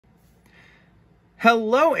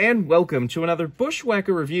Hello and welcome to another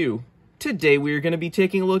Bushwhacker review. Today we are going to be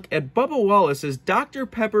taking a look at Bubba Wallace's Dr.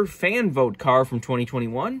 Pepper fan vote car from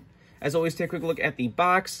 2021. As always, take a quick look at the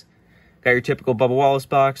box. Got your typical Bubba Wallace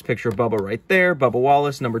box, picture of Bubba right there. Bubba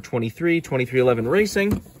Wallace, number 23, 2311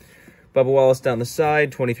 Racing. Bubba Wallace down the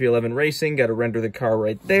side, 2311 Racing. Got to render the car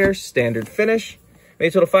right there, standard finish. Made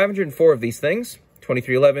a total of 504 of these things.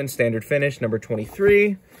 2311, standard finish, number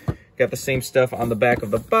 23. Got the same stuff on the back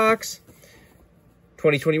of the box.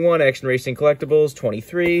 2021 Action Racing Collectibles,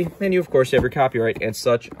 23, and you of course have your copyright and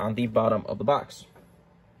such on the bottom of the box.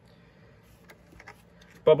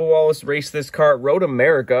 Bubba Wallace raced this car at Road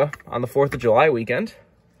America on the 4th of July weekend.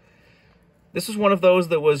 This was one of those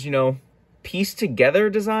that was, pieced together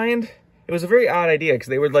designed. It was a very odd idea because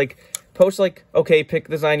they would post okay, pick the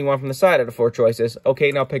design you want from the side out of 4 choices. Okay,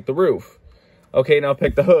 now pick the roof. Okay, now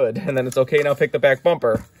pick the hood. And then it's okay, now pick the back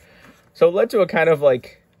bumper. So it led to a kind of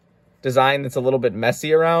design that's a little bit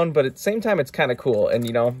messy around, but at the same time it's kind of cool. And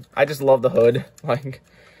I just love the hood.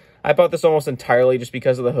 I bought this almost entirely just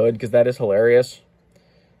because of the hood, because that is hilarious.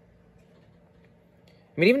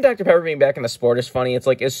 I mean, even Dr. Pepper being back in the sport is funny. It's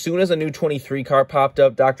as soon as a new 23 car popped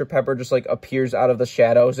up, Dr. Pepper just appears out of the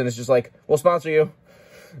shadows and it's just we'll sponsor you.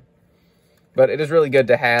 But it is really good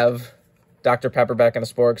to have Dr. Pepper back in the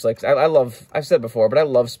sport, because I've said before, but I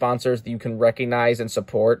love sponsors that you can recognize and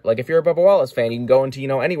support. If you're a Bubba Wallace fan, you can go into,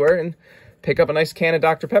 anywhere and pick up a nice can of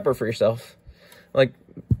Dr. Pepper for yourself.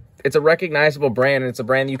 It's a recognizable brand, and it's a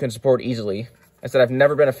brand that you can support easily. I said I've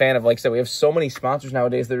never been a fan of, we have so many sponsors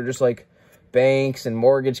nowadays that are just banks and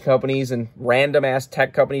mortgage companies and random-ass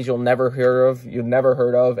tech companies you've never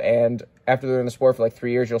heard of, and after they're in the sport for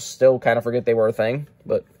 3 years, you'll still kind of forget they were a thing.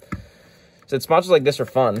 But so sponsors like this are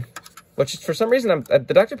fun. Which, for some reason, the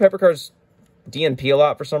Dr. Pepper cars DNP a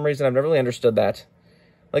lot for some reason. I've never really understood that.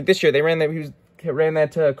 This year, they ran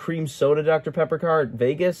that cream soda Dr. Pepper car at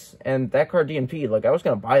Vegas, and that car DNP'd. I was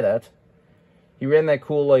going to buy that. He ran that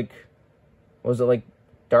cool, was it,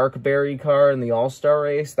 dark berry car in the All-Star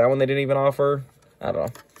race? That one they didn't even offer. I don't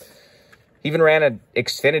know. He even ran an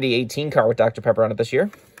Xfinity 18 car with Dr. Pepper on it this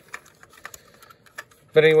year.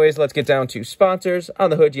 But anyways, let's get down to sponsors. On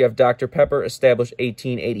the hood, you have Dr. Pepper, established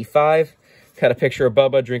 1885. Got a picture of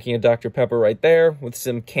Bubba drinking a Dr. Pepper right there, with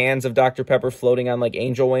some cans of Dr. Pepper floating on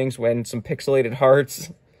angel wings and some pixelated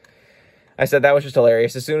hearts. I said that was just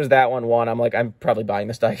hilarious. As soon as that one won, I'm probably buying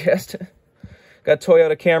this diecast. Got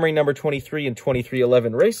Toyota Camry number 23 and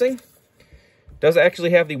 2311 Racing. Does actually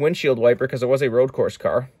have the windshield wiper because it was a road course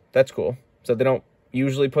car. That's cool. So they don't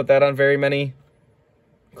usually put that on very many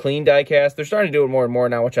clean diecast. They're starting to do it more and more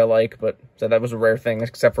now, which I like, but so that was a rare thing,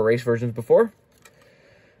 except for race versions before.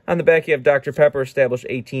 On the back, you have Dr. Pepper, established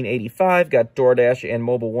 1885. Got DoorDash and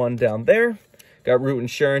Mobile One down there. Got Root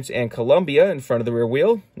Insurance and Columbia in front of the rear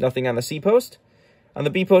wheel. Nothing on the C post. On the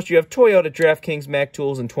B post, you have Toyota, DraftKings, Mac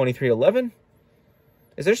Tools, and 2311.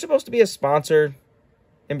 Is there supposed to be a sponsor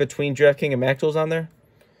in between DraftKings and Mac Tools on there?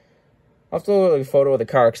 I'll have to look at a photo of the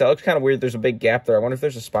car, because that looks kind of weird. There's a big gap there. I wonder if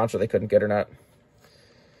there's a sponsor they couldn't get or not.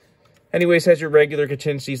 Anyways, has your regular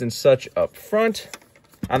contingencies and such up front.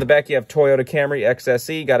 On the back, you have Toyota Camry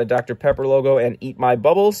XSE. Got a Dr. Pepper logo and Eat My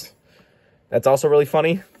Bubbles. That's also really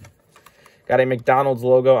funny. Got a McDonald's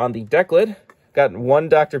logo on the deck lid. Got one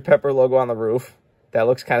Dr. Pepper logo on the roof. That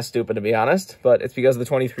looks kind of stupid, to be honest. But it's because the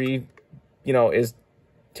 23, is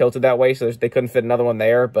tilted that way, so they couldn't fit another one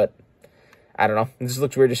there. But I don't know. It just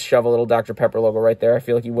looks weird to shove a little Dr. Pepper logo right there. I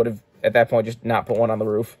feel like you would have, at that point, just not put one on the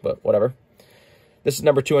roof. But whatever. This is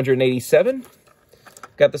number 287.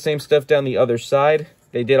 Got the same stuff down the other side.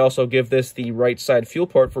 They did also give this the right side fuel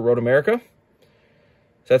port for Road America.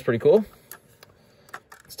 So that's pretty cool.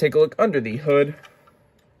 Let's take a look under the hood.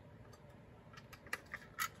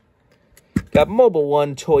 Got Mobile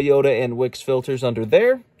One, Toyota, and Wix filters under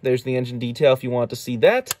there. There's the engine detail if you want to see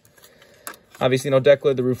that. Obviously, no deck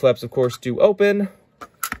lid. The roof flaps, of course, do open.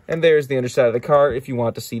 And there's the underside of the car if you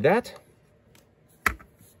want to see that.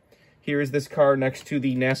 Here is this car next to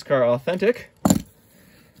the NASCAR Authentic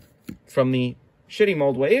from the Shitty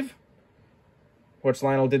Mold Wave, which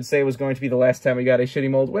Lionel did say was going to be the last time we got a Shitty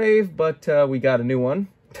Mold Wave, but we got a new one.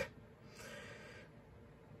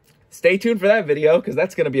 Stay tuned for that video, because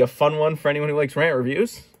that's going to be a fun one for anyone who likes rant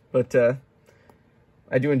reviews. But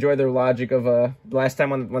I do enjoy their logic of last time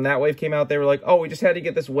when that wave came out, they were like, oh, we just had to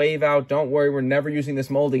get this wave out. Don't worry, we're never using this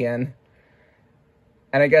mold again.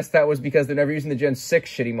 And I guess that was because they're never using the Gen 6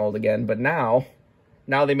 shitty mold again. But now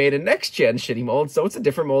they made a next-gen shitty mold, so it's a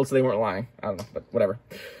different mold, so they weren't lying. I don't know, but whatever.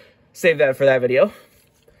 Save that for that video.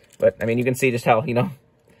 But, I mean, you can see just how,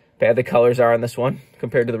 bad the colors are on this one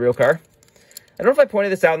compared to the real car. I don't know if I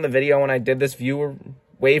pointed this out in the video when I did this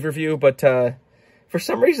wave review, but For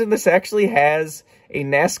some reason, this actually has a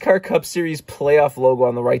NASCAR Cup Series playoff logo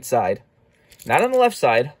on the right side. Not on the left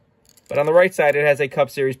side, but on the right side, it has a Cup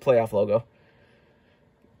Series playoff logo.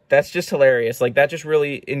 That's just hilarious. Like, that just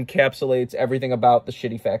really encapsulates everything about the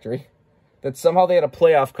shitty factory. That somehow they had a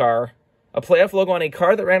playoff car, a playoff logo on a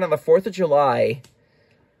car that ran on the 4th of July,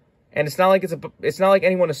 and it's not like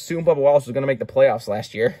anyone assumed Bubba Wallace was going to make the playoffs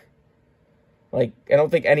last year. Like, I don't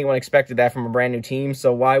think anyone expected that from a brand new team,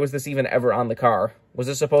 so why was this even ever on the car? Was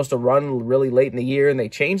this supposed to run really late in the year and they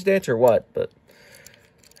changed it, or what? But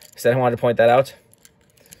I said I wanted to point that out.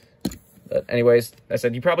 But anyways, I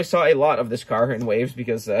said you probably saw a lot of this car in waves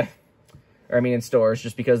because, in stores,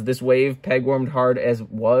 just because this wave peg warmed hard as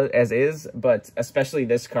is, but especially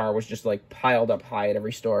this car was just like piled up high at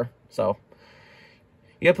every store. So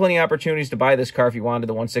you have plenty of opportunities to buy this car if you wanted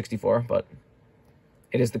the 164, but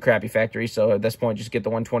it is the crappy factory. So at this point, just get the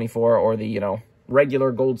 124 or the,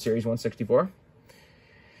 regular Gold Series 164.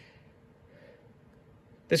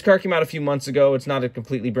 This car came out a few months ago. It's not a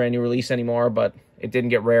completely brand new release anymore, but it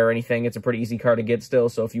didn't get rare or anything. It's a pretty easy car to get still,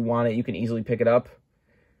 so if you want it, you can easily pick it up.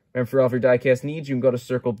 And for all of your diecast needs, you can go to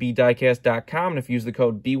circlebdiecast.com, and if you use the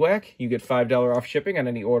code BWhack, you get $5 off shipping on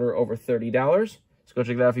any order over $30. So go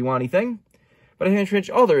check that out if you want anything. But I think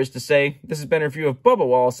all there is to say, this has been a review of Bubba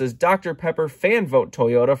Wallace's Dr. Pepper Fan Vote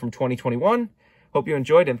Toyota from 2021. Hope you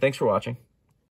enjoyed, and thanks for watching.